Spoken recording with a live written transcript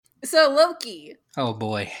So, Loki. Oh,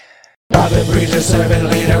 boy. Prophet, preacher, servant,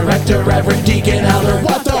 leader, rector, reverend, deacon, elder,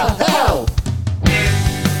 what the hell?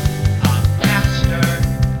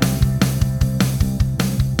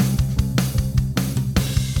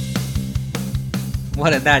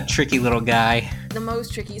 What that tricky little guy. The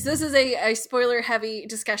most tricky. So this is a spoiler-heavy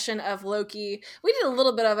discussion of Loki. We did a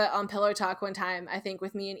little bit of it on Pillow Talk one time, I think,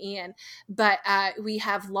 with me and Ian. But we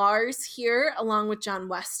have Lars here, along with John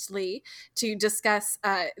Westley, to discuss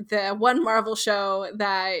the one Marvel show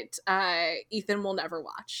that Ethan will never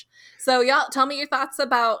watch. So, y'all, tell me your thoughts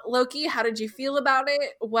about Loki. How did you feel about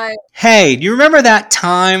it? What? Hey, do you remember that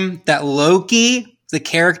time that Loki, the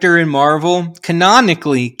character in Marvel,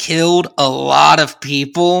 canonically killed a lot of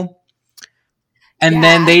people? And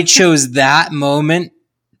then they chose that moment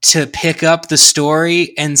to pick up the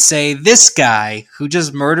story and say, this guy who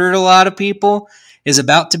just murdered a lot of people is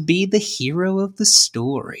about to be the hero of the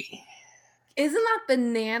story. Isn't that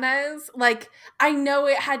bananas? Like, I know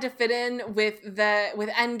it had to fit in with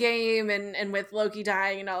Endgame and with Loki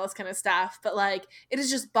dying and all this kind of stuff, but like, it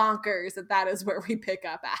is just bonkers that is where we pick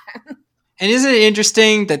up at. And isn't it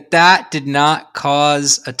interesting that did not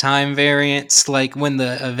cause a time variance, like when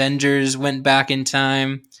the Avengers went back in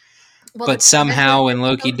time? Well, but somehow when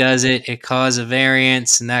Loki does it, it causes a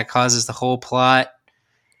variance, and that causes the whole plot.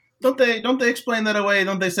 Don't they explain that away?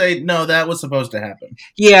 Don't they say, no, that was supposed to happen?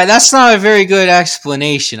 Yeah, that's not a very good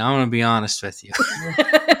explanation. I'm going to be honest with you.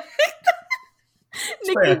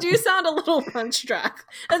 Nick, you do sound a little punch-struck.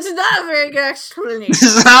 That's not a very good explanation.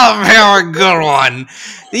 It's not a very good one.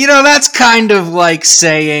 You know, that's kind of like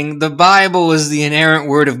saying the Bible is the inerrant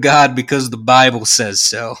word of God because the Bible says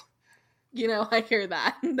so. You know, I hear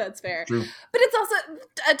that. That's fair. True. But it's also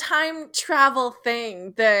a time travel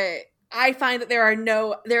thing that I find that there are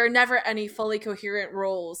never any fully coherent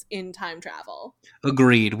rules in time travel.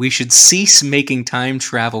 Agreed. We should cease making time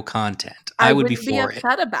travel content. I would be for it. I would be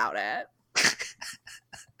upset about it.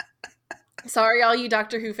 Sorry, all you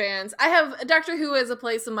Doctor Who fans. I have Doctor Who as a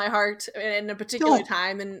place in my heart in a particular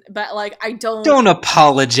time, but like I don't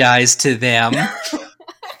apologize to them.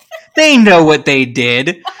 They know what they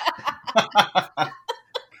did.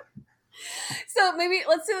 So maybe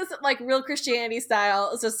let's do this like real Christianity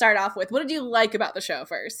style. So start off with, what did you like about the show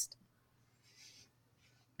first?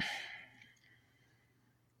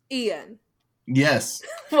 Ian. Yes.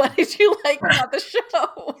 What did you like about the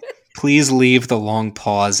show? Please leave the long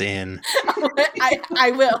pause in.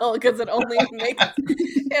 I will, because it only makes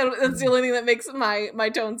it's the only thing that makes my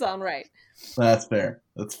tone sound right. That's fair.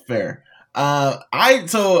 That's fair.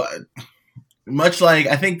 So much like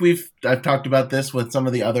I think I've talked about this with some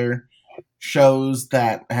of the other shows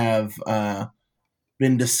that have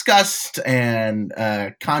been discussed and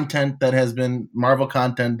content that has been Marvel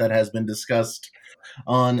content that has been discussed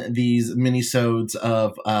on these minisodes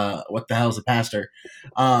of What the Hell's a Pastor.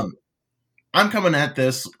 I'm coming at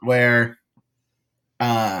this where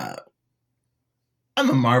I'm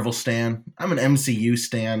a Marvel stan. I'm an MCU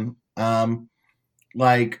stan.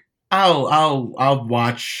 Like I'll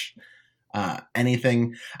watch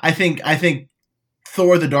anything. I think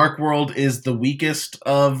Thor: The Dark World is the weakest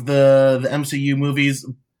of the MCU movies,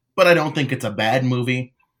 but I don't think it's a bad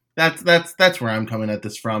movie. That's where I'm coming at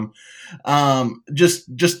this from.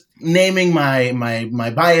 Just naming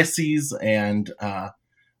my biases and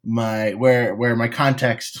where my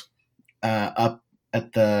context up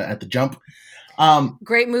at the jump.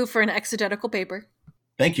 Great move for an exegetical paper.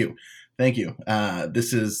 Thank you.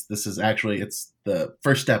 This is actually it's the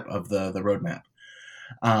first step of the roadmap.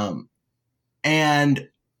 And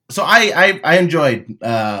so I enjoyed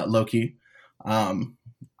Loki.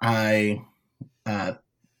 I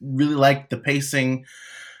really liked the pacing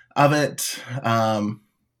of it.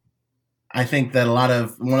 I think that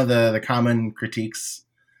one of the common critiques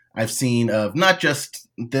I've seen of not just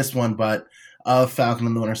this one, but of Falcon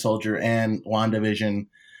and the Winter Soldier and WandaVision,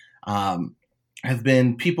 have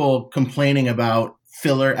been people complaining about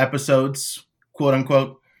filler episodes, quote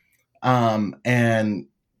unquote, and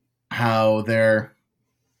how they're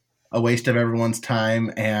a waste of everyone's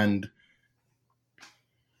time. And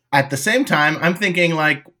at the same time, I'm thinking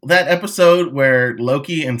like that episode where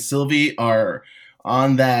Loki and Sylvie are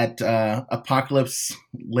on that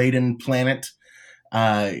apocalypse-laden planet,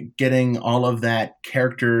 getting all of that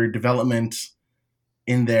character development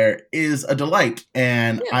in there is a delight.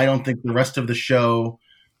 And yeah. I don't think the rest of the show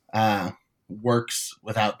works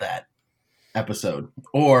without that episode.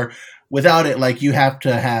 Or without it, like you have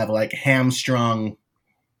to have like hamstrung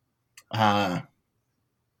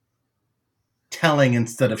telling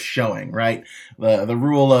instead of showing, right? The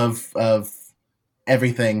rule of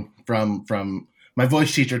everything from my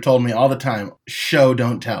voice teacher told me all the time, show,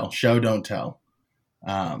 don't tell, show, don't tell.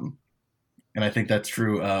 And I think that's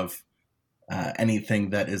true of anything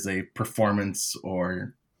that is a performance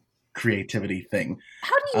or creativity thing.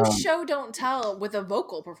 How do you show, don't tell with a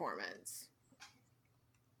vocal performance?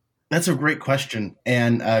 That's a great question,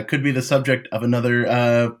 and could be the subject of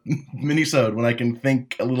another mini-sode when I can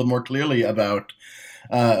think a little more clearly about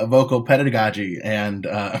vocal pedagogy and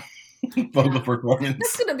vocal performance.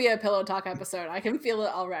 It's going to be a Pillow Talk episode. I can feel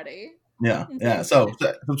it already. Yeah. So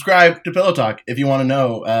subscribe to Pillow Talk if you want to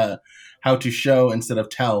know how to show instead of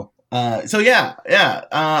tell. I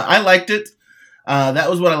liked it. That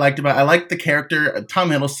was what I liked about it. I liked the character.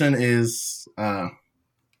 Tom Hiddleston is a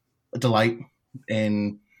delight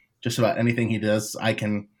in just about anything he does. I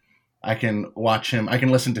can watch him. I can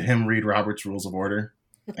listen to him read Robert's Rules of Order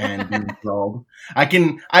and be enthralled. I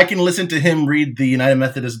can listen to him read the United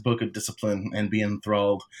Methodist Book of Discipline and be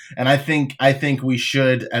enthralled. And I think we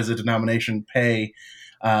should, as a denomination, pay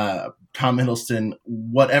Tom Hiddleston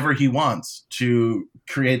whatever he wants to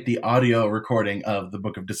create the audio recording of the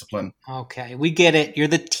Book of Discipline. Okay, we get it. You're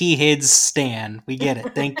the T-Hids stan. We get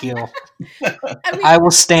it. Thank you. I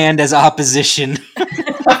will stand as opposition.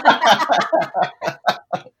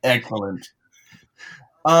 Excellent.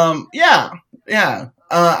 I'm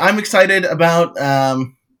excited about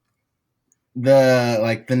the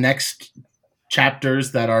next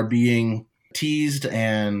chapters that are being teased,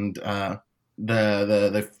 and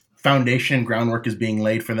the foundation groundwork is being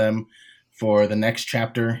laid for them for the next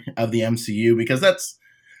chapter of the MCU, because that's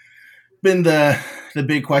been the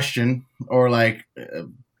big question, or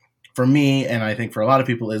for me, and I think for a lot of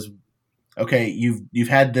people, is okay, you've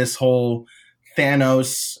had this whole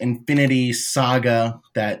Thanos Infinity Saga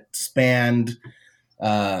that spanned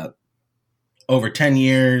over 10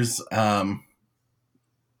 years.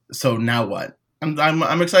 So now what?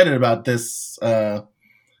 I'm excited about this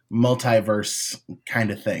multiverse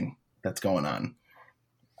kind of thing that's going on.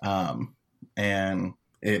 And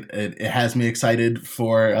it has me excited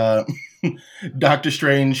for Doctor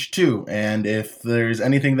Strange 2. And if there's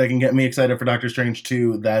anything that can get me excited for Doctor Strange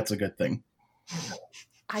 2, that's a good thing.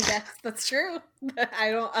 I guess that's true.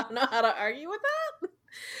 I don't know how to argue with that.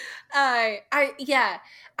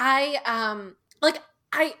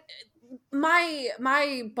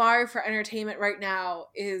 My bar for entertainment right now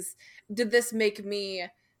is, did this make me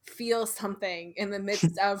feel something in the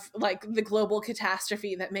midst of the global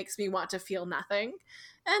catastrophe that makes me want to feel nothing?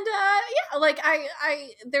 And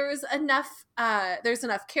there's enough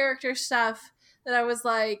character stuff that I was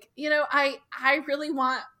like, I really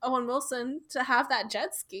want Owen Wilson to have that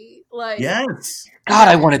jet ski. Yes. God,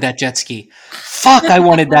 I wanted that jet ski. Fuck, I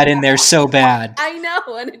wanted that in there so bad. I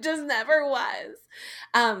know, and it just never was.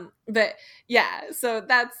 But yeah, so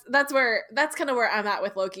that's kind of where I'm at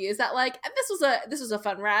with Loki, is that this was a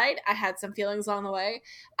fun ride. I had some feelings along the way.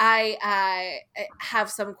 I have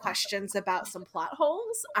some questions about some plot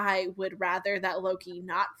holes. I would rather that Loki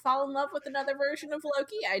not fall in love with another version of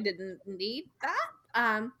Loki. I didn't need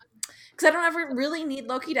that. Because I don't ever really need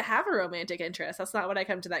Loki to have a romantic interest. That's not what I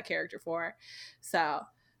come to that character for. So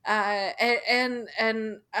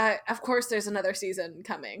of course there's another season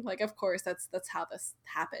coming. Of course that's how this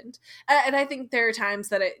happened. And I think there are times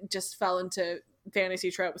that it just fell into fantasy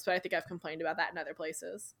tropes, but I think I've complained about that in other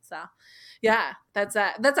places. So yeah, that's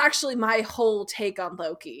actually my whole take on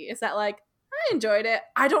Loki, is that I enjoyed it.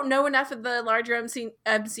 I don't know enough of the larger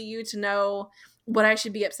MCU to know what I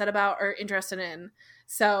should be upset about or interested in.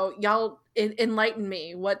 So y'all enlighten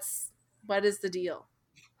me. What is the deal?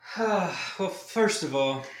 Well, first of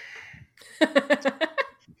all,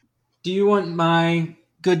 do you want my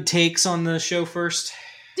good takes on the show first?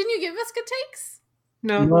 Didn't you give us good takes?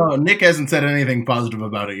 No, Nick hasn't said anything positive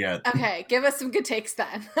about it yet. Okay, give us some good takes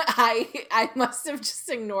then. I must have just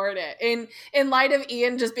ignored it. In light of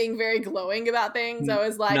Ian just being very glowing about things, I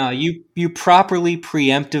was like... No, you properly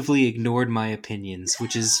preemptively ignored my opinions,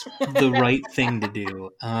 which is the right thing to do.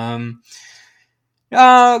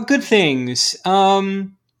 Good things.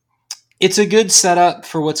 It's a good setup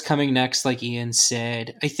for what's coming next, like Ian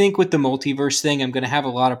said. I think with the multiverse thing, I'm going to have a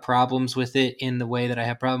lot of problems with it in the way that I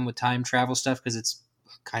have problem with time travel stuff, because it's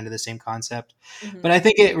kind of the same concept. Mm-hmm. But I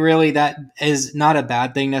think that is not a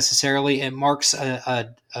bad thing necessarily. It marks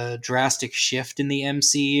a drastic shift in the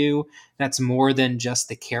MCU. That's more than just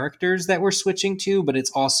the characters that we're switching to, but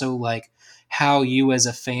it's also how you as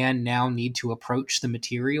a fan now need to approach the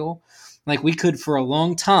material. We could for a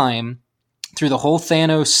long time, through the whole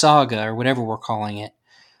Thanos saga, or whatever we're calling it,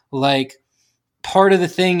 part of the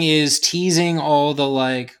thing is teasing all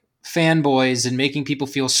the fanboys and making people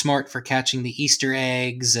feel smart for catching the Easter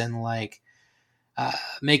eggs, and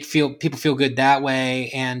make people feel good that way,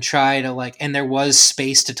 and try to like, and there was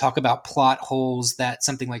space to talk about plot holes that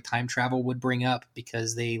something like time travel would bring up,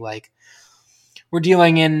 because they like were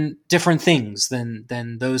dealing in different things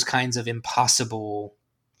than those kinds of impossible,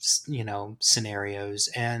 scenarios.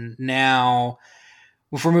 And now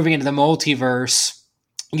if we're moving into the multiverse,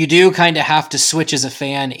 you do kind of have to switch as a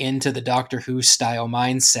fan into the Doctor Who style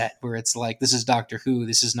mindset, where it's like, this is Doctor Who,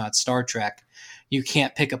 this is not Star Trek. You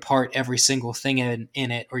can't pick apart every single thing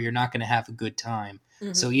in it, or you're not going to have a good time.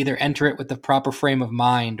 Mm-hmm. So either enter it with the proper frame of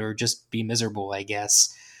mind, or just be miserable, I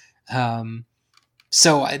guess.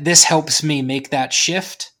 So this helps me make that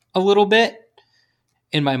shift a little bit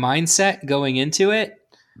in my mindset going into it.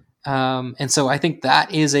 And so I think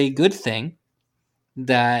that is a good thing,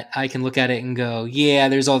 that I can look at it and go, yeah,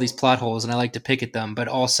 there's all these plot holes and I like to pick at them, but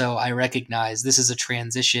also I recognize this is a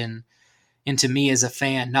transition into me as a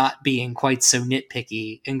fan not being quite so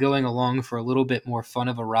nitpicky and going along for a little bit more fun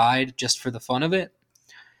of a ride just for the fun of it.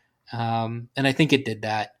 And I think it did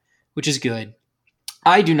that, which is good.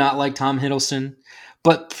 I do not like Tom Hiddleston,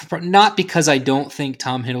 but not because I don't think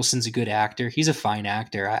Tom Hiddleston's a good actor. He's a fine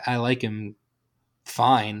actor. I like him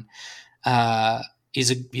fine. He's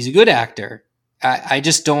a good actor. I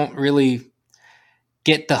just don't really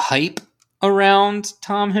get the hype around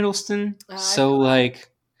Tom Hiddleston. So like,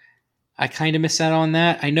 I kind of miss out on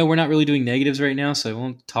that. I know we're not really doing negatives right now, so I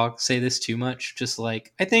won't say this too much. Just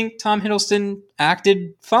like, I think Tom Hiddleston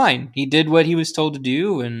acted fine. He did what he was told to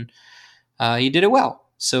do, and he did it well.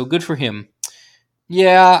 So good for him.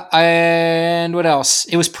 Yeah, and what else?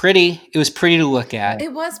 It was pretty. It was pretty to look at.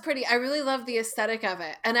 It was pretty. I really love the aesthetic of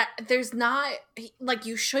it. And there's not, like,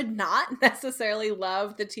 you should not necessarily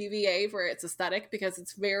love the TVA for its aesthetic, because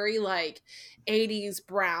it's very, like, 80s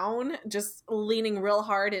brown, just leaning real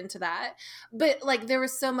hard into that. But, like, there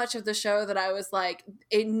was so much of the show that I was like,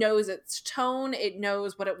 it knows its tone, it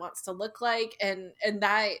knows what it wants to look like, and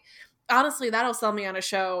that... Honestly, that'll sell me on a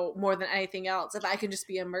show more than anything else. If I can just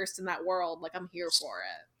be immersed in that world, like, I'm here for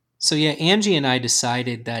it. So yeah, Angie and I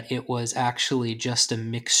decided that it was actually just a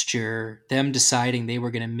mixture, them deciding they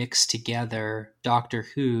were going to mix together Doctor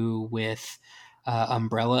Who with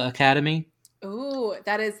Umbrella Academy. Ooh,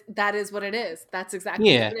 that is what it is. That's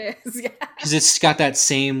exactly what it is. Yeah. Because it's got that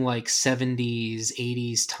same like 70s,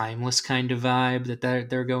 80s timeless kind of vibe that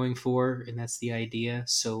they're going for, and that's the idea.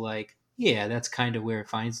 So like, yeah, that's kind of where it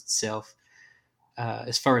finds itself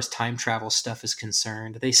as far as time travel stuff is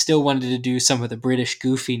concerned. They still wanted to do some of the British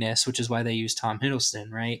goofiness, which is why they used Tom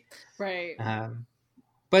Hiddleston, right? Right.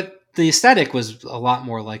 But the aesthetic was a lot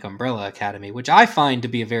more like Umbrella Academy, which I find to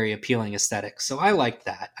be a very appealing aesthetic. So I liked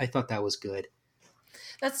that. I thought that was good.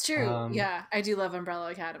 That's true. Yeah, I do love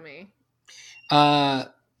Umbrella Academy.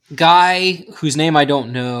 Guy, whose name I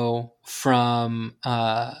don't know, from...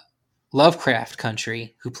 Lovecraft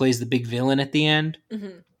Country, who plays the big villain at the end.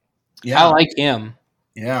 Mm-hmm. Yeah, I like him.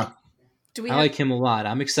 Yeah, I like him a lot.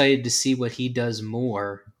 I'm excited to see what he does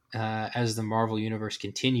more as the Marvel Universe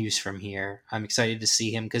continues from here. I'm excited to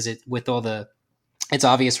see him because it's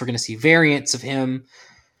obvious we're going to see variants of him.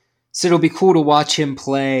 So it'll be cool to watch him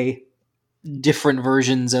play different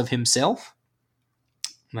versions of himself.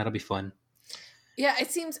 That'll be fun. Yeah,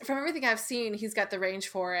 it seems from everything I've seen, he's got the range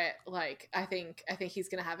for it. Like, I think he's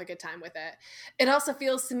going to have a good time with it. It also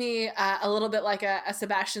feels to me a little bit like a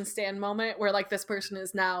Sebastian Stan moment, where like this person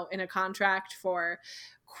is now in a contract for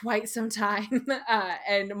quite some time,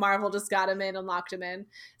 and Marvel just got him in and locked him in.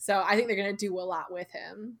 So I think they're going to do a lot with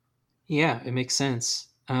him. Yeah, it makes sense.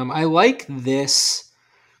 I like this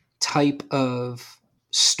type of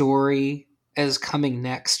story as coming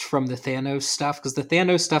next from the Thanos stuff, because the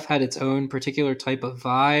Thanos stuff had its own particular type of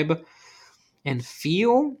vibe and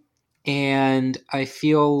feel, and I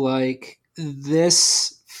feel like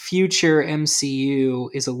this future MCU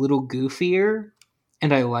is a little goofier,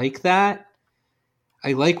 and I like that.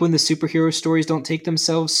 I like when the superhero stories don't take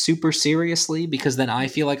themselves super seriously, because then I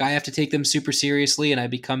feel like I have to take them super seriously and I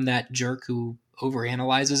become that jerk who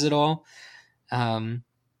overanalyzes it all.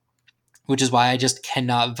 Which is why I just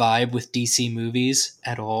cannot vibe with DC movies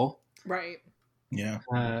at all. Right. Yeah.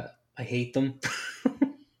 I hate them.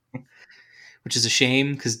 Which is a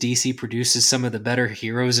shame, because DC produces some of the better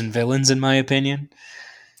heroes and villains, in my opinion.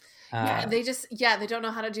 They don't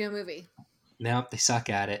know how to do a movie. Nope, they suck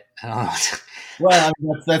at it. I don't know. Well, I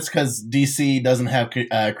mean, that's because DC doesn't have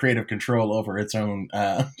creative control over its own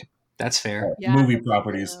that's fair. Movie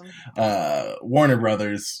properties. Warner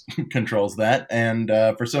Brothers controls that, and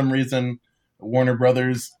for some reason, Warner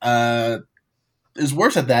Brothers is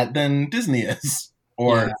worse at that than Disney is.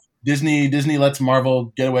 Or Disney lets Marvel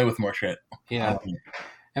get away with more shit. Yeah.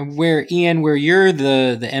 And where Ian, where you're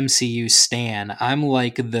the MCU stan, I'm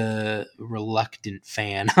like the reluctant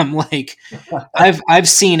fan. I'm like, I've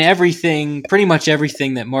seen everything, pretty much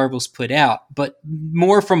everything that Marvel's put out, but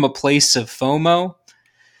more from a place of FOMO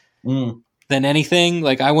than anything.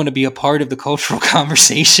 Like, I want to be a part of the cultural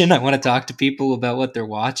conversation. I want to talk to people about what they're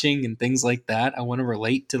watching and things like that. I want to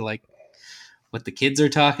relate to like what the kids are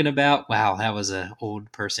talking about. Wow, that was an old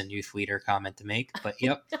person youth leader comment to make, but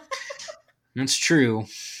yep. That's true.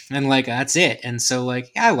 And like that's it. And so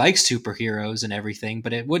like yeah, I like superheroes and everything,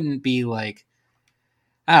 but it wouldn't be like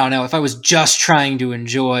I don't know, if I was just trying to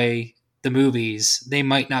enjoy the movies, they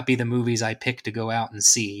might not be the movies I pick to go out and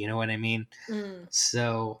see, you know what I mean?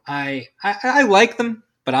 So I like them,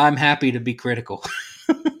 but I'm happy to be critical.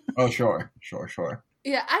 Oh, sure.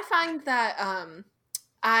 Yeah, I find that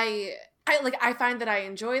I find that I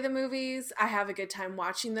enjoy the movies. I have a good time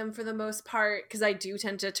watching them for the most part because I do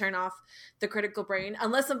tend to turn off the critical brain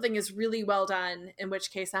unless something is really well done, in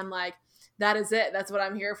which case I'm like, that is it. That's what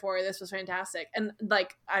I'm here for. This was fantastic. And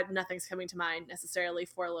like, nothing's coming to mind necessarily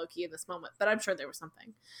for Loki in this moment, but I'm sure there was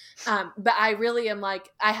something. But I really am like,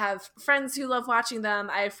 I have friends who love watching them.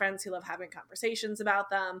 I have friends who love having conversations about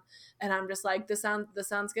them. And I'm just like, this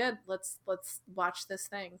sounds good. Let's watch this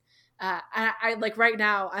thing. I like right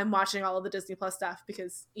now I'm watching all of the Disney Plus stuff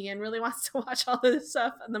because Ian really wants to watch all of this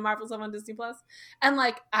stuff and the Marvel stuff on Disney Plus. And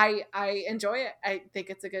like, I enjoy it. I think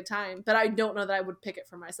it's a good time, but I don't know that I would pick it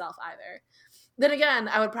for myself either. Then again,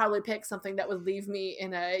 I would probably pick something that would leave me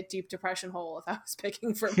in a deep depression hole if I was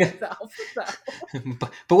picking for myself. So.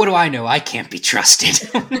 But what do I know? I can't be trusted.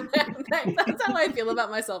 That's how I feel about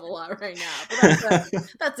myself a lot right now. But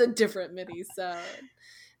that's a different mini. So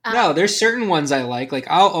no, there's certain ones I like. Like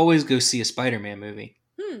I'll always go see a Spider-Man movie.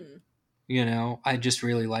 You know, I just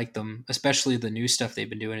really like them, especially the new stuff they've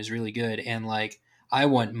been doing is really good. And like, I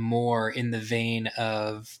want more in the vein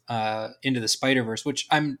of Into the Spider-Verse, which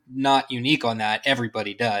I'm not unique on that.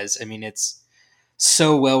 Everybody does. I mean, it's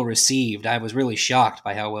so well received. I was really shocked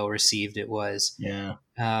by how well received it was. Yeah.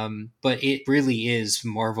 But it really is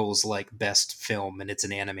Marvel's like best film, and it's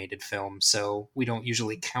an animated film, so we don't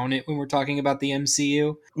usually count it when we're talking about the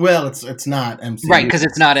MCU. Well, it's not MCU, right? Because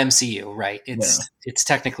it's not MCU, right? It's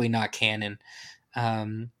technically not canon.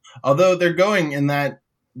 Although they're going in that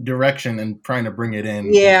direction and trying to bring it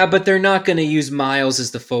in. Yeah, but they're not going to use Miles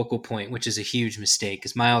as the focal point, which is a huge mistake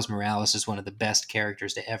because Miles Morales is one of the best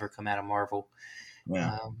characters to ever come out of Marvel.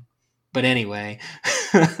 Yeah. But anyway,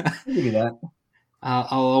 Maybe that.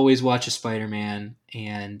 I'll always watch a Spider-Man,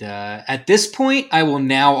 and at this point, I will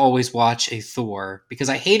now always watch a Thor because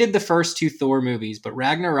I hated the first two Thor movies, but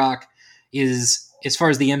Ragnarok is, as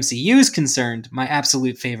far as the MCU is concerned, my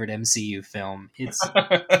absolute favorite MCU film. It's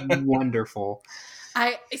wonderful.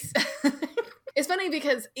 It's funny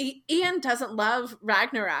because Ian doesn't love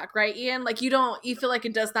Ragnarok, right? Ian, like you feel like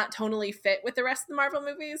it does not tonally fit with the rest of the Marvel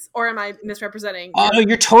movies, or am I misrepresenting? Oh, no,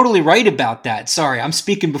 you're totally right about that. Sorry, I'm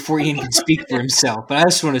speaking before Ian can speak for himself, but I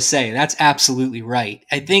just want to say that's absolutely right.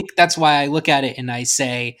 I think that's why I look at it and I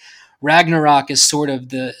say Ragnarok is sort of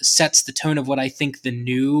sets the tone of what I think the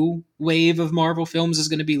new wave of Marvel films is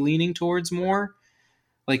going to be leaning towards more.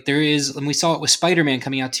 Like there is, and we saw it with Spider-Man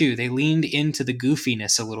coming out too. They leaned into the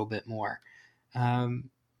goofiness a little bit more.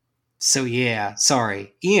 So yeah,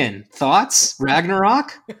 sorry. Ian, thoughts?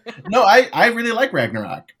 Ragnarok? No, I really like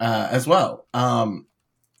Ragnarok as well.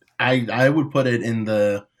 I would put it in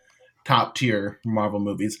the top tier Marvel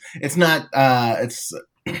movies. It's not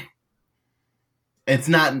it's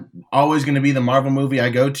not always going to be the Marvel movie I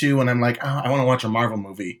go to when I'm like, oh, I want to watch a Marvel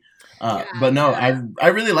movie. But no, I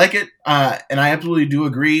really like it, and I absolutely do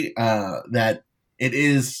agree that it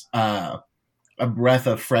is a breath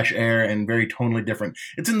of fresh air and very tonally different.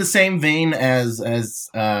 It's in the same vein as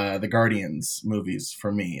the Guardians movies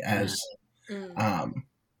for me, as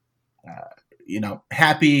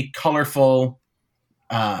happy, colorful,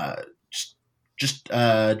 just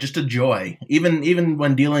a joy. Even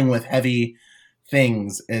when dealing with heavy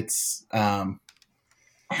things, it's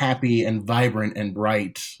happy and vibrant and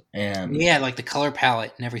bright, and yeah, like the color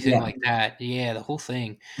palette and everything like that. Yeah, the whole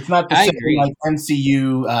thing. It's not the same like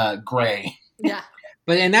MCU gray. Yeah.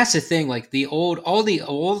 But and that's the thing, like all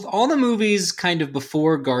the movies kind of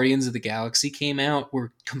before Guardians of the Galaxy came out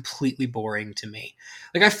were completely boring to me.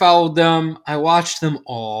 Like I followed them, I watched them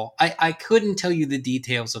all. I couldn't tell you the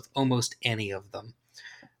details of almost any of them.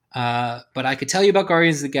 But I could tell you about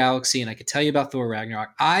Guardians of the Galaxy and I could tell you about Thor Ragnarok.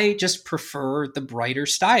 I just prefer the brighter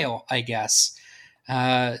style, I guess,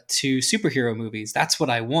 to superhero movies. That's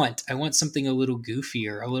what I want. I want something a little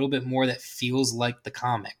goofier, a little bit more that feels like the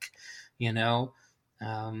comic. You know,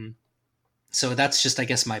 So that's just, I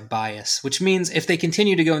guess, my bias, which means if they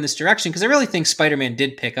continue to go in this direction, because I really think Spider-Man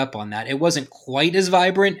did pick up on that. It wasn't quite as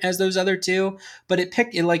vibrant as those other two, but it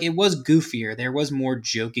was goofier. There was more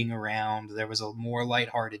joking around. There was a more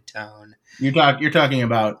lighthearted tone. You're talking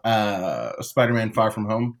about Spider-Man: Far From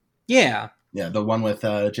Home? Yeah. Yeah, the one with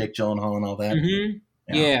Jake Gyllenhaal and all that. Mm-hmm.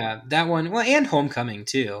 Yeah, that one. Well, and Homecoming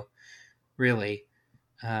too. Really.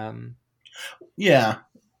 Yeah.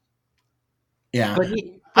 But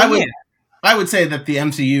I would say that the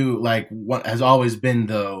MCU, like, what has always been,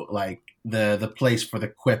 though, like the place for the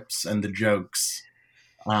quips and the jokes.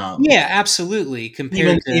 Yeah, absolutely.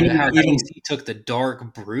 Compared to how even DC took the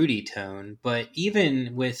dark, broody tone, but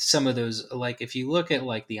even with some of those, like if you look at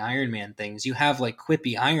like the Iron Man things, you have like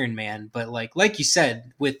quippy Iron Man, but like you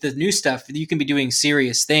said, with the new stuff, you can be doing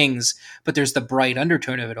serious things, but there's the bright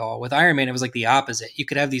undertone of it all. With Iron Man, it was like the opposite. You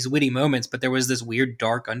could have these witty moments, but there was this weird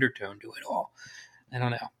dark undertone to it all. I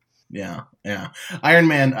don't know. Yeah. Iron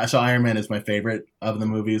Man is my favorite of the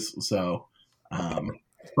movies, so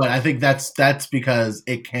but I think that's because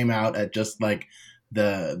it came out at just like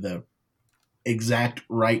the exact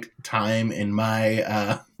right time in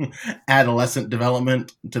my adolescent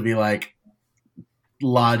development to be like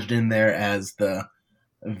lodged in there as the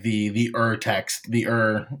text,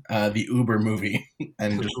 the Uber movie,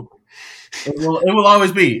 and just, it will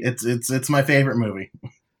always be. It's my favorite movie.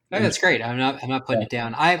 Oh, that's great. I'm not putting it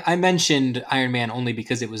down. I mentioned Iron Man only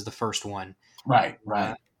because it was the first one. Right.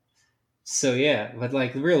 So yeah, but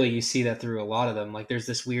like really you see that through a lot of them. Like there's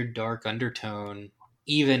this weird dark undertone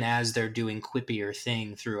even as they're doing quippier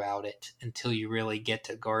thing throughout it until you really get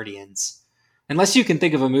to Guardians. Unless you can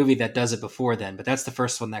think of a movie that does it before then, but that's the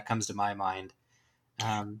first one that comes to my mind.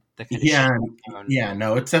 No,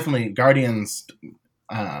 it's definitely Guardians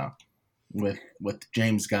with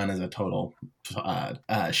James Gunn as a total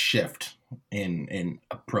shift in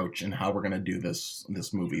approach and how we're going to do this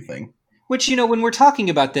movie thing. Which, when we're talking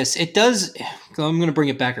about this, it does, I'm going to bring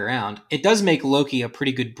it back around, it does make Loki a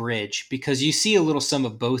pretty good bridge because you see a little some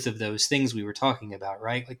of both of those things we were talking about,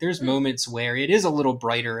 right? Like there's moments where it is a little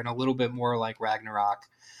brighter and a little bit more like Ragnarok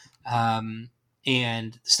and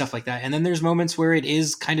stuff like that. And then there's moments where it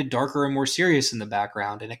is kind of darker and more serious in the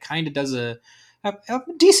background. And it kind of does a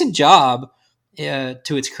decent job, to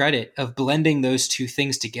its credit, of blending those two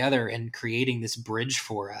things together and creating this bridge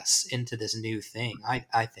for us into this new thing,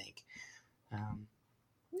 I think.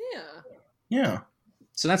 Yeah.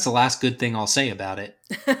 So that's the last good thing I'll say about it.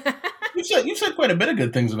 You said quite a bit of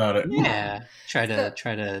good things about it. Yeah. Try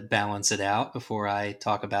to balance it out before I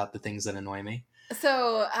talk about the things that annoy me.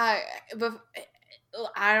 So I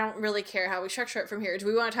don't really care how we structure it from here. Do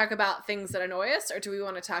we want to talk about things that annoy us, or do we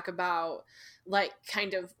want to talk about like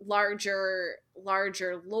kind of larger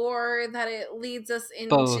lore that it leads us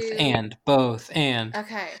into? Both and.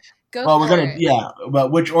 Okay.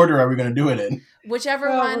 But which order are we gonna do it in? Whichever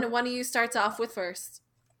one of you starts off with first.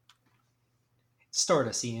 Start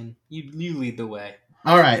us, Ian. You lead the way.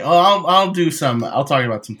 All right. Well, I'll talk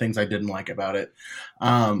about some things I didn't like about it.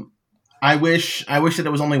 I wish that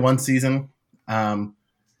it was only one season. Absolutely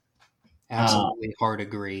hard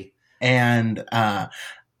agree. And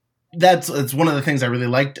it's one of the things I really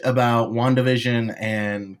liked about WandaVision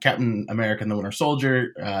and Captain America and the Winter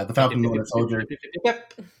Soldier, the Falcon and the Winter Soldier.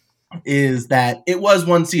 Yep. Is that it was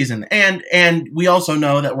one season, and we also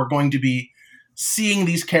know that we're going to be seeing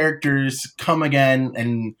these characters come again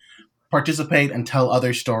and participate and tell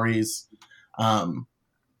other stories.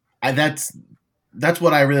 That's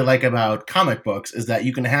what I really like about comic books, is that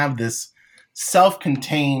you can have this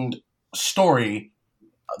self-contained story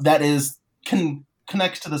that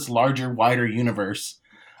connects to this larger, wider universe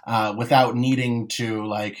without needing to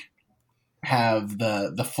like have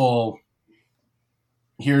the full.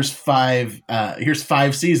 Here's five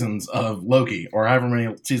seasons of Loki, or however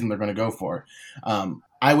many seasons they're going to go for.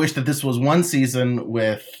 I wish that this was one season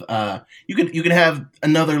with you could have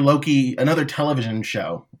another Loki, another television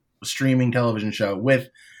show, streaming television show with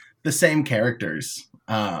the same characters,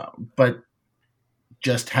 but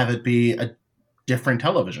just have it be a different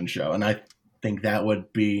television show, and I think that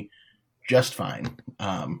would be just fine.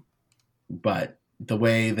 But the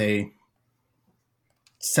way they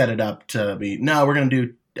set it up to be, no, we're going to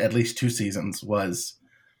do at least 2 seasons was,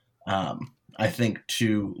 I think,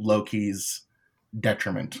 to Loki's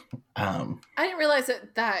detriment. I didn't realize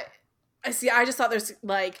that I just thought there's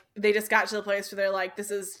like, they just got to the place where they're like,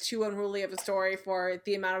 this is too unruly of a story for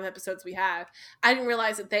the amount of episodes we have. I didn't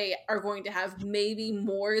realize that they are going to have maybe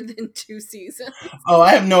more than 2 seasons. Oh,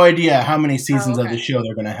 I have no idea how many seasons of the show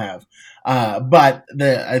they're going to have. But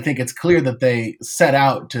I think it's clear that they set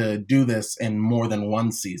out to do this in more than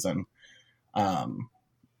one season.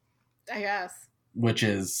 I guess. which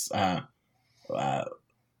is a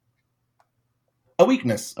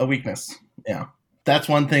weakness. A weakness. Yeah, that's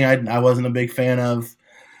one thing I wasn't a big fan of.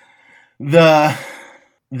 The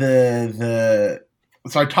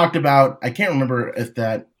so I talked about, I can't remember if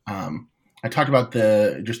that I talked about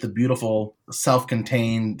the beautiful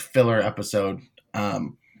self-contained filler episode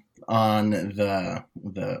on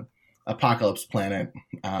the apocalypse planet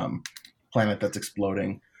that's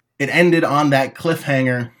exploding. It ended on that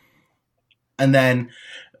cliffhanger, and then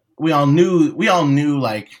we all knew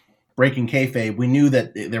like breaking kayfabe. We knew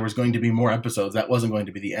that there was going to be more episodes. That wasn't going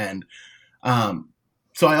to be the end.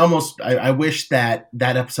 So I wish that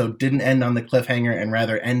episode didn't end on the cliffhanger and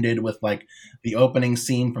rather ended with like the opening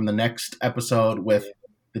scene from the next episode with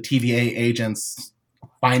the TVA agents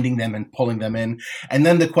finding them and pulling them in. And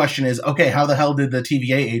then the question is, okay, how the hell did the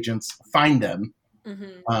TVA agents find them?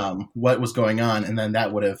 Mm-hmm. What was going on? And then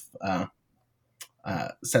that would have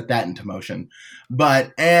set that into motion.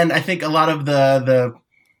 And I think a lot of the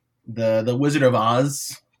Wizard of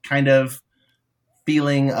Oz kind of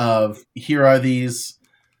feeling of, here are these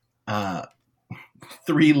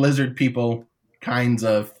 3 lizard people kinds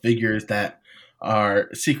of figures that are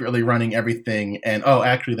secretly running everything, and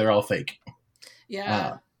actually they're all fake.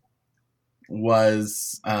 Yeah.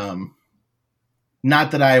 Was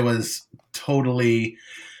not that I was totally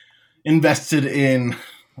invested in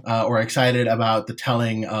or excited about the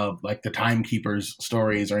telling of like the Timekeepers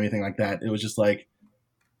stories or anything like that. It was just like,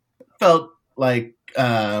 felt like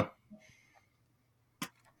they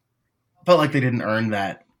didn't earn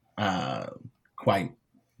that quite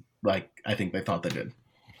like I think they thought they did.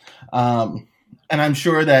 And I'm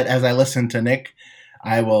sure that as I listen to Nick,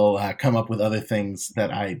 I will come up with other things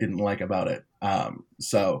that I didn't like about it.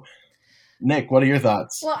 So, Nick, what are your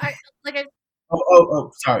thoughts?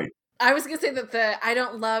 Well, sorry. I was gonna say that I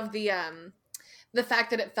don't love the fact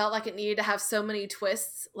that it felt like it needed to have so many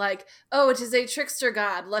twists. Like, it is a trickster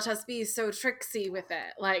god. Let us be so tricksy with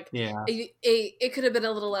it. Like, yeah, it could have been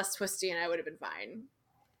a little less twisty, and I would have been fine.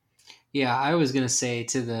 Yeah, I was gonna say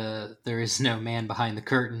to the "there is no man behind the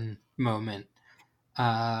curtain" moment.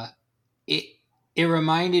 It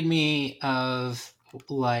reminded me of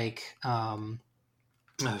like oh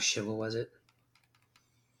shit, what was it?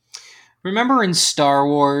 Remember in Star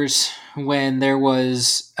Wars when there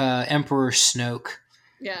was Emperor Snoke?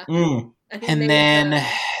 Yeah. And then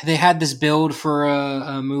they had this build for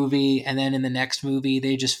a movie, and then in the next movie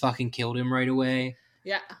they just fucking killed him right away.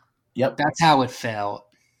 Yeah. Yep. That's how it felt.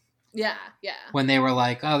 Yeah, yeah. When they were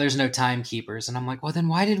like, there's no timekeepers. And I'm like, well, then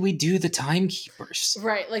why did we do the timekeepers?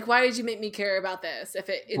 Right. Like, why did you make me care about this?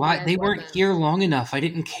 Why they weren't here long enough. I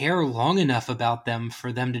didn't care long enough about them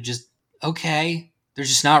for them to just, okay, they're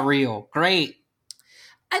just not real. Great.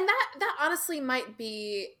 And that honestly might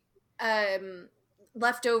be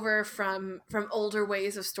left over from older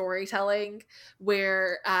ways of storytelling,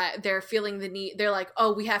 where they're feeling the need. They're like,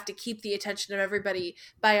 we have to keep the attention of everybody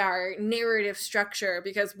by our narrative structure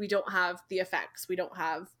because we don't have the effects, we don't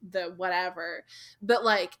have the whatever. But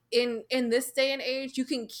like in this day and age, you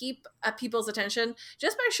can keep people's attention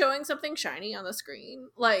just by showing something shiny on the screen.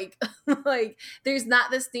 Like like there's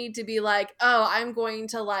not this need to be like, I'm going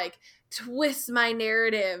to like twist my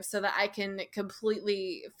narrative so that I can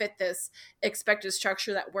completely fit this expected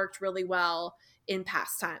structure that worked really well in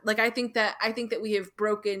past time. Like I think that we have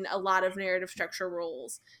broken a lot of narrative structure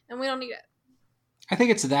rules, and we don't need it. I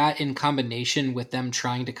think it's that in combination with them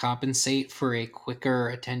trying to compensate for a quicker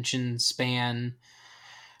attention span,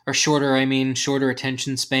 or shorter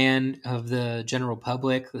attention span of the general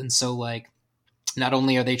public. And so like, not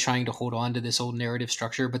only are they trying to hold on to this old narrative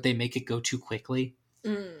structure, but they make it go too quickly.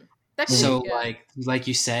 So like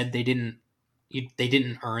you said, they didn't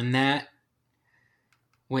earn that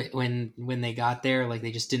when they got there. Like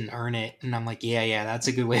they just didn't earn it. And I'm like, yeah, that's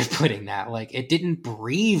a good way of putting that. Like it didn't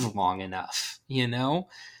breathe long enough, you know?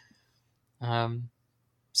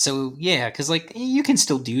 So yeah, because like you can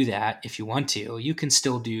still do that if you want to. You can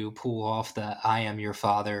still pull off the "I am your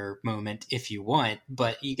father" moment if you want,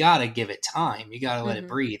 but you gotta give it time. You gotta let it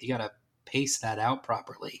breathe. You gotta pace that out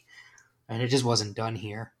properly, and it just wasn't done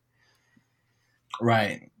here.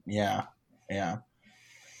 Right. Yeah.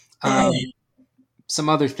 Some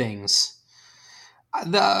other things.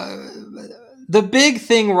 The big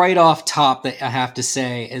thing right off top that I have to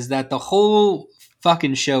say is that the whole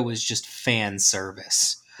fucking show was just fan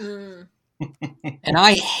service. And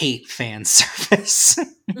I hate fan service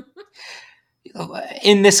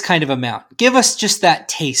in this kind of amount. Give us just that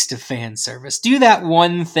taste of fan service. Do that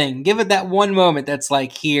one thing. Give it that one moment that's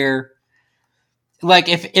like here. Like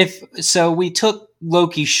if so we took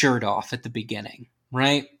Loki's shirt off at the beginning,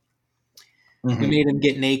 right? We made him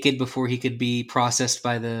get naked before he could be processed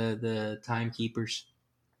by the timekeepers.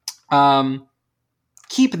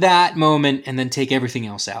 Keep that moment and then take everything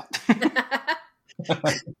else out.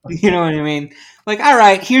 You know what I mean? Like, all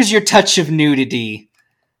right, here's your touch of nudity.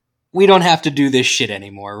 We don't have to do this shit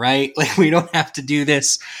anymore, right? Like, we don't have to do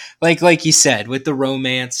this. Like you said, with the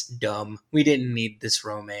romance, dumb. We didn't need this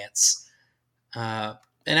romance. And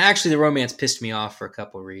actually, the romance pissed me off for a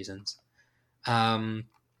couple of reasons.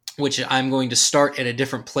 Which I'm going to start at a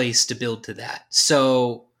different place to build to that.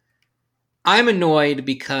 So I'm annoyed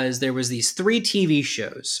because there was these 3 TV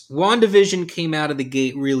shows. WandaVision came out of the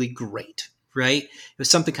gate really great, right? It was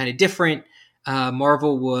something kind of different.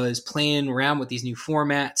 Marvel was playing around with these new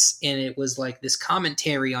formats, and it was like this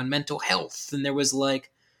commentary on mental health, and there was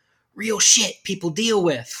like real shit people deal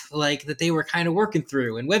with, like that they were kind of working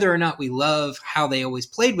through. And whether or not we love how they always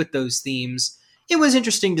played with those themes, it was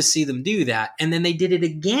interesting to see them do that. And then they did it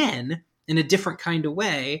again in a different kind of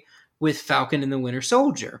way with Falcon and the Winter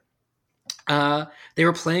Soldier. They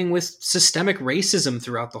were playing with systemic racism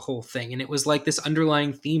throughout the whole thing, and it was like this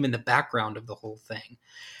underlying theme in the background of the whole thing.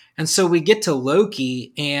 And so we get to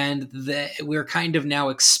Loki, and we're kind of now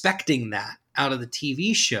expecting that out of the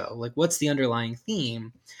TV show. Like, what's the underlying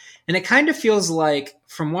theme? And it kind of feels like,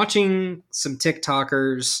 from watching some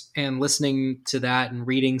TikTokers and listening to that and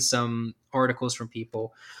reading some articles from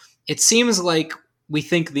people, it seems like we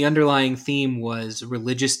think the underlying theme was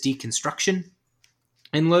religious deconstruction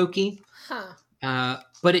in Loki. Huh.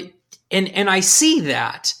 But it, and I see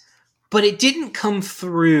that, but it didn't come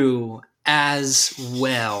through as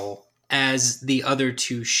well as the other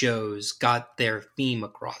 2 shows got their theme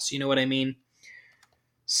across. You know what I mean?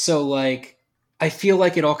 So, like, I feel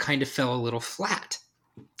like it all kind of fell a little flat.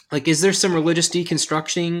 Like, is there some religious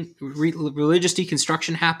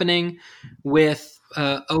deconstruction happening with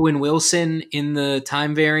Owen Wilson in the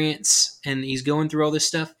time variance, and he's going through all this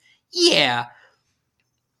stuff? Yeah.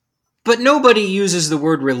 But nobody uses the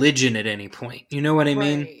word religion at any point. You know what I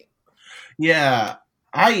mean? Right. Yeah.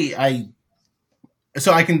 I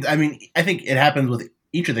think it happens with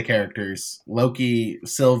each of the characters: Loki,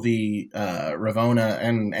 Sylvie, Ravonna,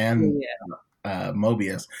 and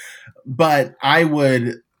Mobius. But I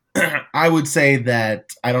would say that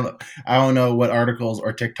I don't know what articles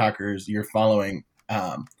or TikTokers you're following.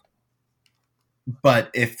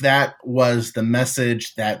 But if that was the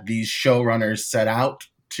message that these showrunners set out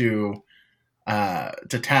to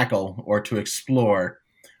tackle or to explore,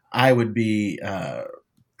 I would be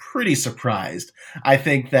pretty surprised. I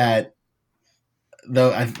think that,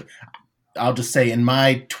 though, I'll just say, in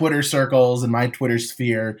my Twitter circles, in my Twitter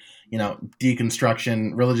sphere,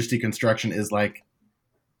 deconstruction, religious deconstruction is like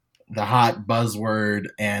the hot buzzword,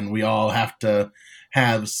 and we all have to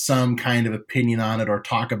have some kind of opinion on it or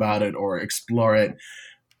talk about it or explore it.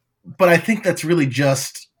 But I think that's really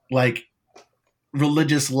just like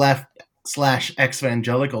religious left /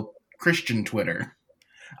 evangelical Christian Twitter.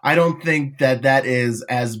 I don't think that is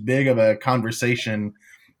as big of a conversation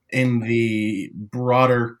in the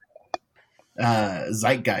broader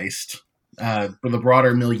zeitgeist, for the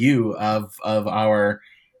broader milieu of our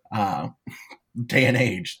day and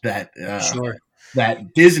age, that Sure.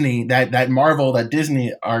 that Disney, that Marvel, that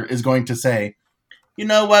Disney is going to say, you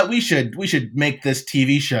know what, we should make this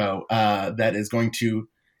TV show that is going to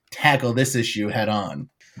tackle this issue head on.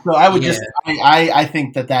 So I would I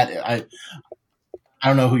think that I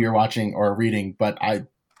don't know who you're watching or reading, but I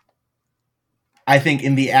think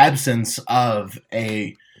in the absence of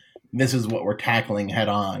this is what we're tackling head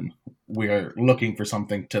on, we're looking for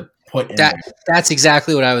something to put in there. That's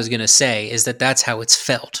exactly what I was going to say, is that's how it's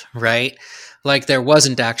felt, right? Like, there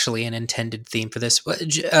wasn't actually an intended theme for this.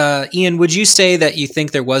 Ian, would you say that you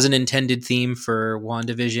think there was an intended theme for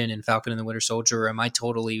WandaVision and Falcon and the Winter Soldier, or am I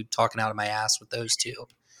totally talking out of my ass with those 2?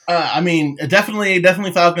 I mean, definitely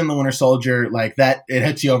Falcon and the Winter Soldier, like that, it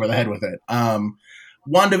hits you over the head with it.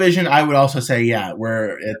 WandaVision, I would also say, yeah,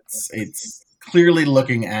 where it's clearly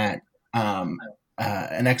looking at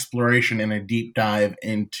an exploration and a deep dive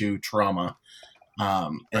into trauma,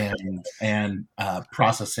 and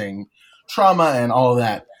processing trauma and all of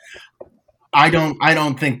that. I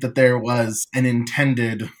don't think that there was an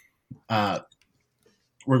intended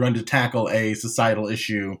we're going to tackle a societal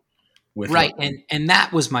issue with right. And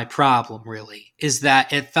that was my problem, really, is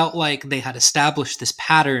that it felt like they had established this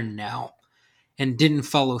pattern now and didn't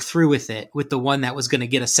follow through with it, with the one that was going to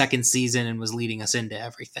get a second season and was leading us into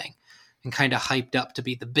everything, and kind of hyped up to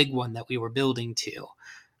be the big one that we were building to.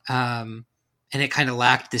 And it kind of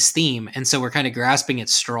lacked this theme. And so we're kind of grasping at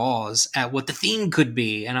straws at what the theme could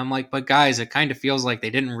be. And I'm like, but guys, it kind of feels like they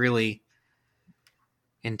didn't really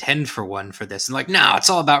intend for one for this. And like, no, it's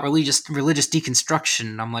all about religious deconstruction.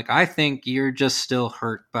 And I'm like, I think you're just still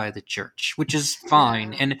hurt by the church, which is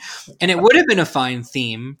fine. Yeah. And it would have been a fine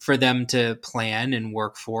theme for them to plan and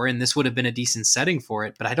work for, and this would have been a decent setting for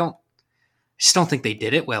it. But I just don't think they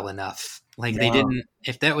did it well enough. Like they didn't.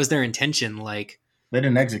 If that was their intention, like they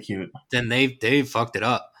didn't execute. Then they fucked it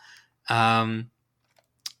up. And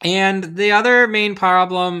the other main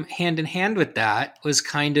problem, hand in hand with that, was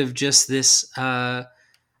kind of just this.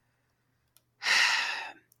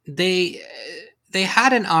 They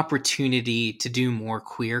had an opportunity to do more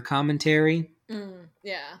queer commentary. And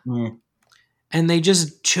they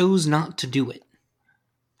just chose not to do it.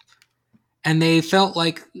 And they felt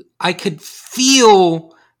like I could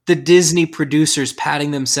feel the Disney producers patting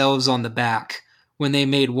themselves on the back when they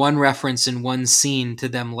made one reference in one scene to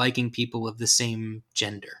them liking people of the same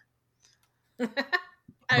gender.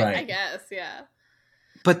 I guess, yeah.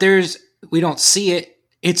 But we don't see it.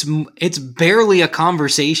 It's barely a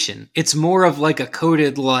conversation. It's more of like a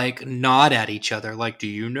coded like nod at each other. Like, do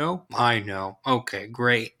you know? I know. Okay,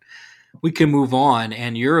 great. We can move on.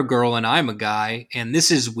 And you're a girl and I'm a guy. And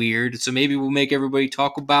this is weird. So maybe we'll make everybody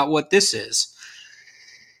talk about what this is.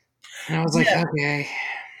 And I was like, okay.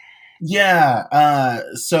 Yeah.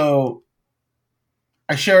 So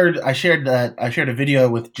I shared a video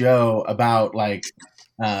with Joe about like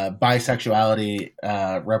bisexuality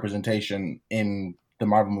representation in the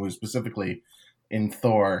Marvel movies, specifically in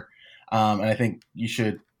Thor. And I think you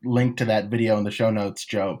should link to that video in the show notes,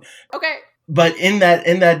 Joe. Okay. But in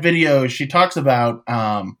that video, she talks about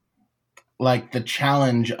like the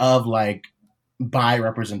challenge of like bi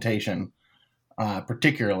representation,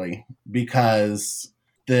 particularly because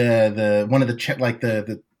the one of the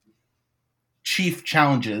the chief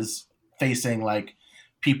challenges facing like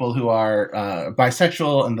people who are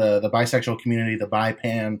bisexual and the bisexual community, the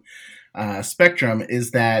bi-pan spectrum,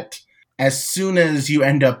 is that as soon as you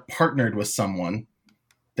end up partnered with someone,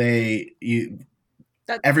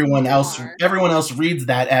 everyone else reads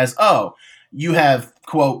that as, oh, you have,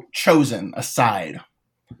 quote, chosen a side.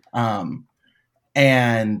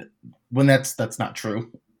 And when that's not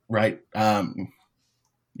true, right?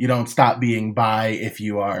 You don't stop being bi if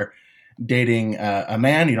you are dating a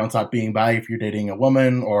man. You don't stop being bi if you're dating a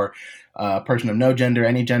woman or a person of no gender,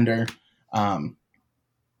 any gender.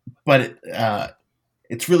 But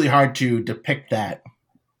it's really hard to depict that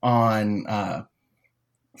on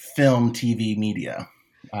film, TV, media.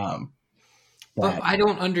 But I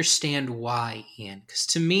don't understand why, Ian, because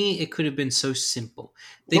to me, it could have been so simple.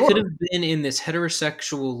 They Sure. could have been in this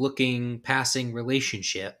heterosexual-looking passing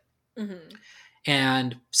relationship. Mm-hmm.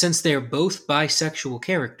 And since they're both bisexual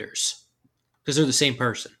characters, because they're the same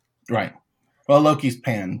person. Right. Well, Loki's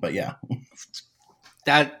pan, but yeah.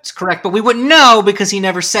 That's correct, but we wouldn't know because he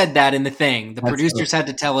never said that in the thing. The That's producers true. had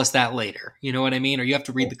to tell us that later. You know what I mean? Or you have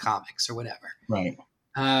to read the comics or whatever. Right.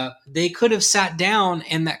 They could have sat down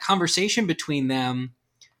and that conversation between them,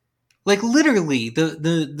 like literally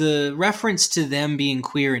the reference to them being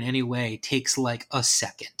queer in any way takes like a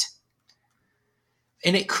second.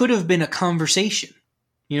 And it could have been a conversation.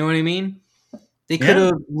 You know what I mean? They could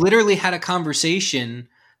have literally had a conversation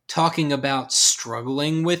talking about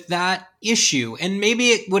struggling with that issue. And maybe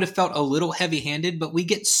it would have felt a little heavy-handed, but we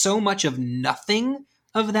get so much of nothing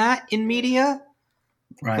of that in media.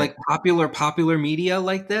 Right. Like popular media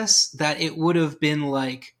like this, that it would have been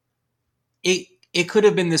like it could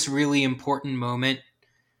have been this really important moment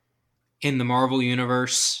in the Marvel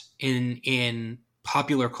universe, in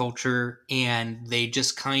popular culture, and they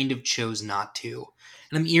just kind of chose not to.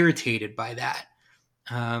 And I'm irritated by that.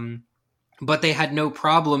 But they had no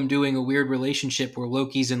problem doing a weird relationship where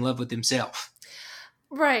Loki's in love with himself.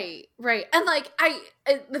 Right. And like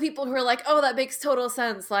the people who are like, oh, that makes total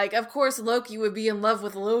sense. Like, of course Loki would be in love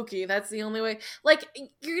with Loki. That's the only way. Like,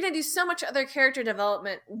 you're going to do so much other character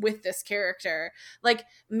development with this character. Like,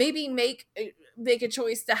 maybe make a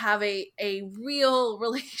choice to have a real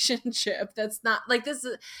relationship that's not like this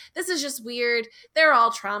is just weird. They're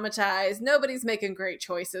all traumatized. Nobody's making great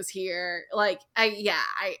choices here. Like,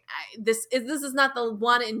 this is not the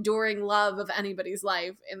one enduring love of anybody's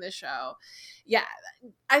life in this show. Yeah,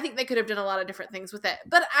 I think they could have done a lot of different things with it.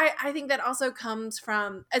 But I think that also comes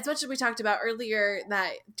from, as much as we talked about earlier,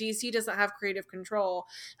 that DC doesn't have creative control.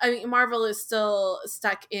 I mean, Marvel is still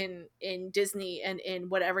stuck in Disney and in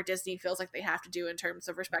whatever Disney feels like they have to do in terms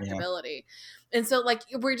of respectability. Yeah. And so, like,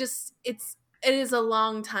 it is a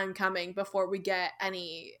long time coming before we get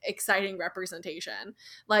any exciting representation.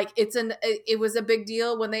 Like it was a big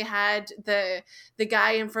deal when they had the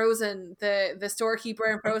guy in Frozen, the storekeeper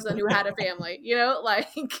in Frozen who had a family, you know, like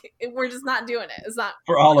we're just not doing it. It's not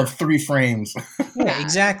for all of 3 frames. Yeah,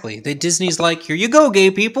 exactly. The Disney's like, here you go,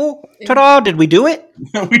 gay people. Ta-da! Did we do it?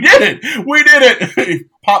 We did it. We did it.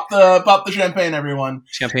 Pop the champagne, everyone.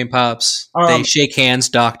 Champagne pops. They shake hands.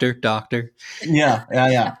 Doctor.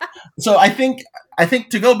 Yeah. So I think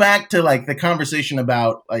to go back to like the conversation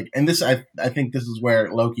about like, and this I think this is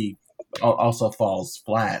where Loki also falls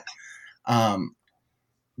flat.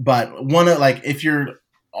 But one of like, if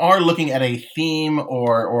are looking at a theme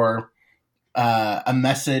or a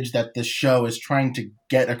message that this show is trying to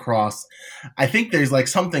get across, I think there's like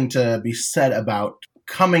something to be said about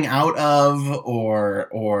coming out of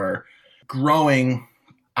or growing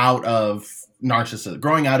out of narcissism,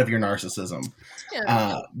 growing out of your narcissism.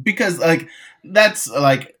 Yeah. Because like that's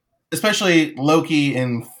like, especially Loki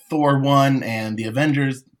in Thor 1 and the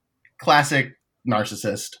Avengers, classic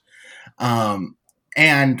narcissist.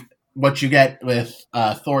 And what you get with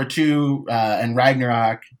Thor 2 and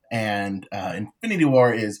Ragnarok and Infinity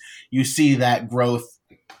War is you see that growth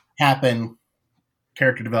happen,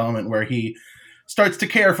 character development, where he starts to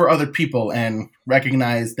care for other people and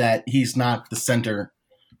recognize that he's not the center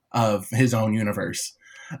of his own universe.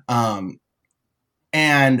 So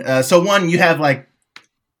one, you have like,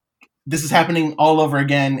 this is happening all over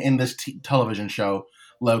again in this television show,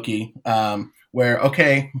 Loki, where,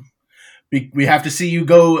 okay, we have to see you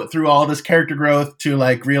go through all this character growth to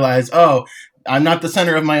like realize, oh, I'm not the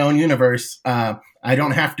center of my own universe. I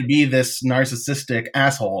don't have to be this narcissistic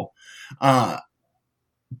asshole.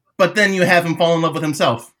 But then you have him fall in love with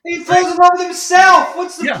himself. He falls in love with himself.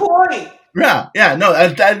 What's the point? Yeah. No,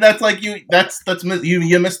 that's like you missed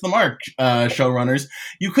the mark, showrunners.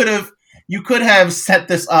 You could have set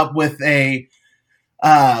this up with a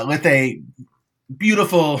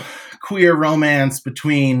beautiful queer romance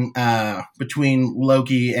between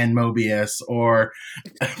Loki and Mobius, or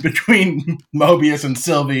between Mobius and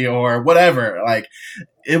Sylvie, or whatever. Like,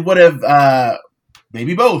 it would have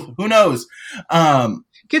maybe both. Who knows?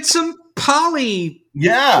 Get some poly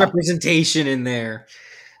representation in there.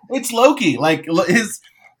 It's Loki. Like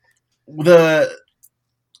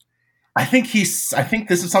I think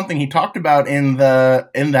this is something he talked about in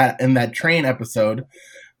that train episode,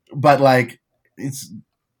 but like it's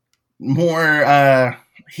more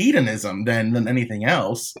hedonism than anything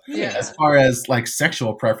else. Yeah. As far as like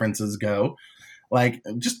sexual preferences go, like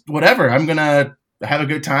just whatever. I'm gonna have a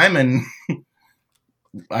good time, and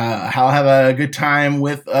I'll have a good time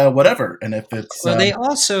with whatever. And if it's well, they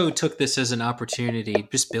also took this as an opportunity,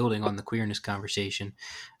 just building on the queerness conversation.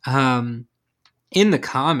 In the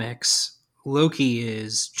comics, Loki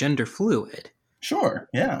is gender fluid. Sure,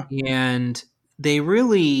 yeah, and they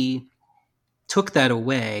really took that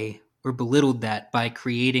away or belittled that by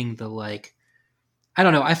creating the like, I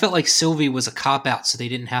don't know. I felt like Sylvie was a cop out, so they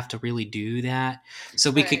didn't have to really do that.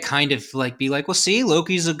 So we could kind of like be like, well, see,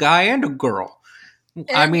 Loki's a guy and a girl.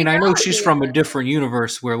 I mean, I know she's from a different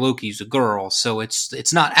universe where Loki's a girl, so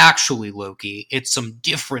it's not actually Loki. It's some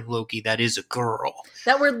different Loki that is a girl.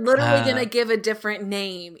 That we're literally going to give a different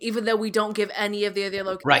name, even though we don't give any of the other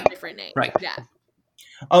Loki a different name. Right. Yeah.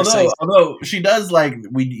 Although she does like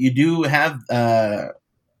you do have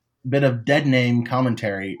bit of dead name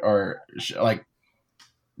commentary, or like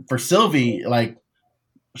for Sylvie, like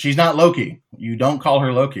she's not Loki. You don't call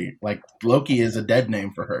her Loki. Like Loki is a dead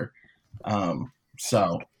name for her.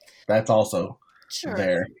 So that's also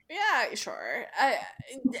there. Yeah, sure.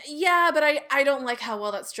 But I don't like how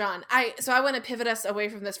well that's drawn. So I want to pivot us away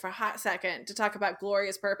from this for a hot second to talk about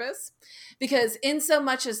Glorious Purpose, because in so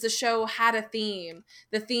much as the show had a theme,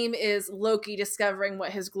 the theme is Loki discovering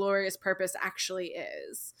what his glorious purpose actually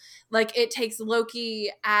is. Like, it takes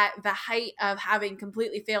Loki at the height of having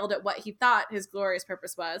completely failed at what he thought his glorious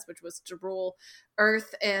purpose was, which was to rule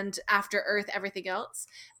Earth, and after Earth, everything else.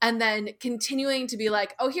 And then continuing to be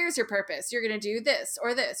like, oh, here's your purpose. You're going to do this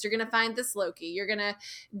or this. You're going to find this Loki. You're going to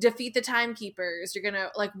defeat the Timekeepers. You're going to,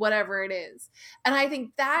 like, whatever it is. And I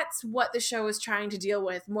think that's what the show is trying to deal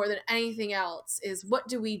with more than anything else, is what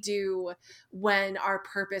do we do when our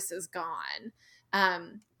purpose is gone?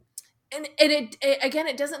 And it again,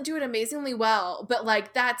 it doesn't do it amazingly well, but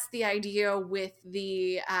like that's the idea with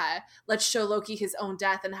the let's show Loki his own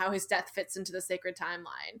death and how his death fits into the sacred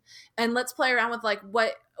timeline, and let's play around with like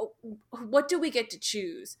what do we get to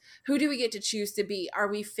choose? Who do we get to choose to be? Are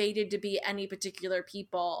we fated to be any particular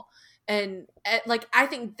people? like I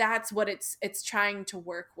think that's what it's trying to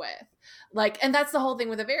work with. Like, and that's the whole thing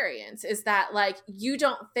with a variance, is that like you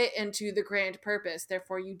don't fit into the grand purpose,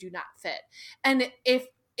 therefore you do not fit. And if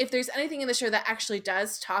there's anything in the show that actually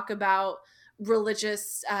does talk about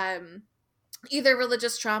religious either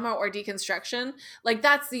religious trauma or deconstruction, like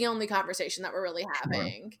that's the only conversation that we're really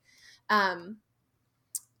having.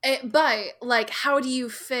 But like, how do you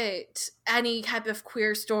fit any type of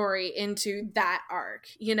queer story into that arc?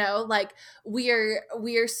 You know, like we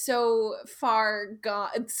are so far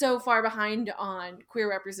behind on queer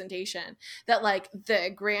representation that like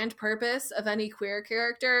the grand purpose of any queer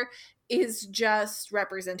character is just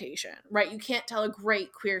representation, right? You can't tell a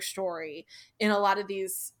great queer story in a lot of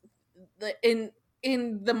these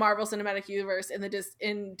in the Marvel Cinematic Universe,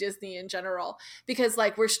 in Disney in general, because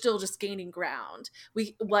like we're still just gaining ground.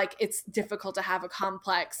 We like, it's difficult to have a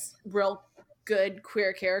complex, real good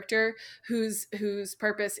queer character whose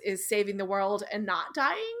purpose is saving the world and not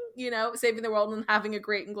dying, you know, saving the world and having a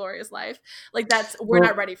great and glorious life. Like we're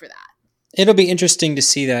not ready for that. It'll be interesting to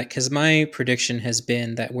see that, because my prediction has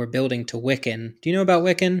been that we're building to Wiccan. Do you know about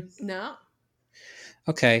Wiccan? No.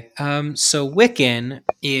 Okay, so Wiccan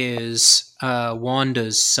is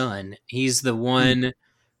Wanda's son. He's the one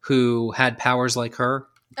who had powers like her.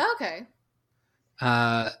 Okay.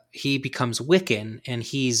 He becomes Wiccan, and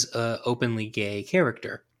he's an openly gay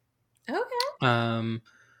character. Okay.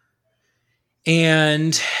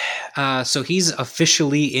 And so he's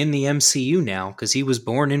officially in the MCU now, because he was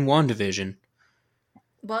born in WandaVision.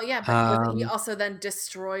 Well, yeah, but wasn't he also then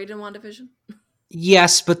destroyed in WandaVision?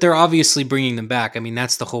 Yes, but they're obviously bringing them back. I mean,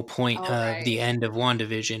 that's the whole point right. of the end of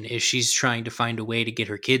WandaVision, is she's trying to find a way to get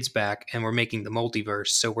her kids back, and we're making the multiverse,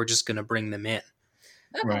 so we're just going to bring them in.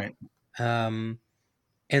 Okay. Right.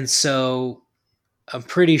 And so I'm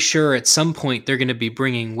pretty sure at some point they're going to be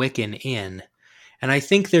bringing Wiccan in, and I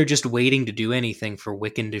think they're just waiting to do anything for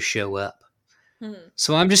Wiccan to show up.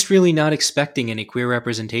 So I'm just really not expecting any queer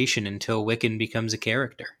representation until Wiccan becomes a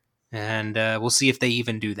character, and we'll see if they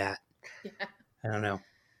even do that. Yeah. I don't know.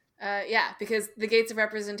 Yeah, because the gates of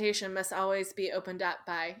representation must always be opened up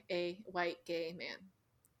by a white gay man.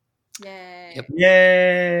 Yay. Yep.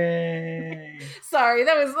 Yay. Sorry,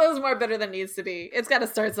 that was more bitter than needs to be. It's got to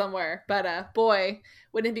start somewhere. But boy,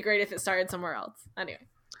 wouldn't it be great if it started somewhere else? Anyway.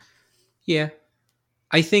 Yeah.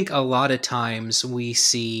 I think a lot of times we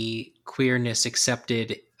see queerness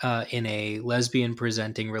accepted in a lesbian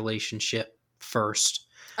presenting relationship first.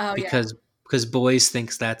 Oh, because boys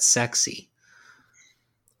thinks that's sexy.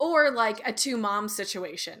 Or like a two mom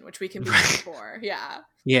situation, which we can be for. Yeah.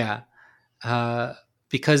 Yeah.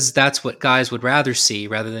 Because that's what guys would rather see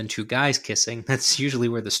rather than two guys kissing. That's usually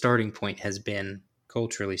where the starting point has been,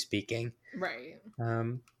 culturally speaking. Right.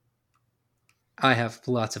 I have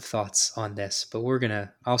lots of thoughts on this, but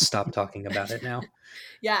I'll stop talking about it now.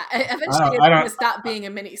 Yeah. Eventually it's going to stop being a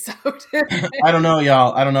mini-sode. I don't know,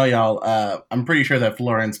 y'all. I'm pretty sure that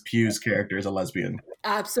Florence Pugh's character is a lesbian.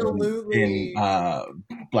 Absolutely. In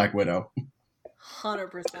Black Widow.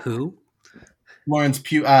 100%. Who? Florence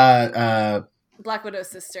Pugh. Black Widow's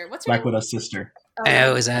sister. What's her Black name? Widow's sister.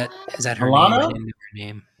 Oh, is that her Ilana? name? I didn't know her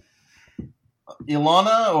name.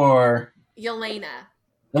 Ilana or Yelena.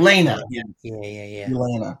 Elena? Yeah. Yeah.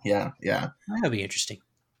 Elena. Yeah. That'll be interesting.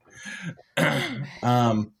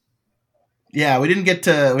 Yeah, we didn't get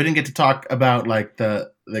to talk about like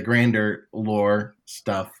the grander lore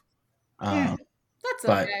stuff. That's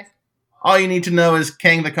but okay. all you need to know is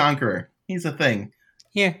Kang the Conqueror. He's a thing.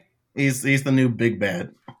 Yeah. He's the new big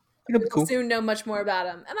bad. It'll be We'll cool. soon know much more about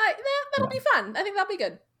him. And that'll be fun. I think that'll be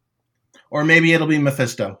good. Or maybe it'll be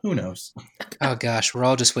Mephisto. Who knows? Oh gosh, we're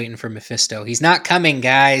all just waiting for Mephisto. He's not coming,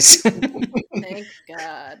 guys. Thank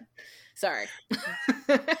God. Sorry.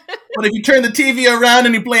 But if you turn the TV around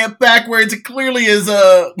and you play it backwards, it clearly is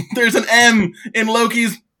there's an M in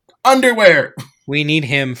Loki's underwear. We need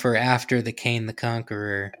him for after the Kane the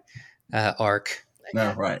Conqueror arc.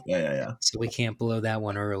 No, right. Yeah. So we can't blow that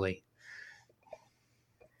one early.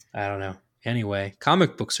 I don't know. Anyway,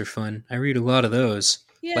 comic books are fun. I read a lot of those.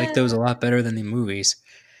 Yeah. Like those a lot better than the movies.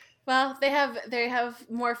 Well, they have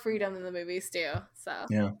more freedom than the movies do. So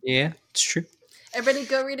Yeah, it's true. everybody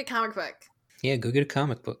go read a comic book. Yeah, go get a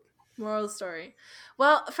comic book. Moral of the story.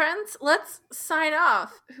 Well, friends, let's sign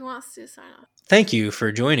off. Who wants to sign off? Thank you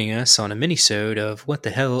for joining us on a mini-sode of What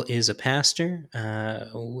the Hell is a Pastor?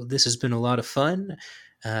 This has been a lot of fun.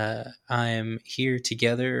 I am here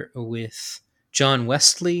together with John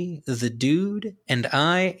Westley, the dude, and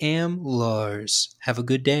I am Lars. Have a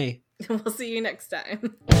good day. We'll see you next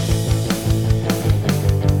time.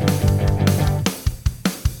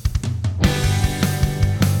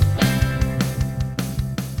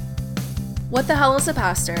 What the Hell is a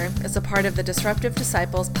Pastor is a part of the Disruptive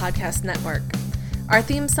Disciples podcast network. Our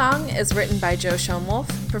theme song is written by Joe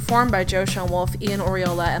Schoenwolf, performed by Joe Schoenwolf, Ian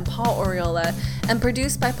Oriola, and Paul Oriola, and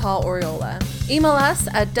produced by Paul Oriola. Email us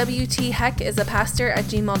at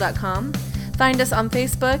wtheckisapastor@gmail.com. Find us on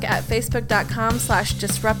Facebook at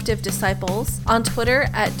facebook.com/disruptivedisciples, on Twitter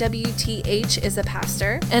at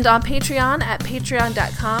WTHisapastor, and on Patreon at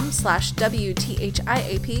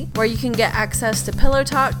patreon.com/WTHIAP, where you can get access to Pillow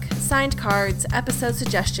Talk, signed cards, episode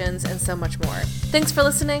suggestions, and so much more. Thanks for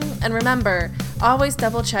listening, and remember, always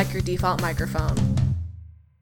double check your default microphone.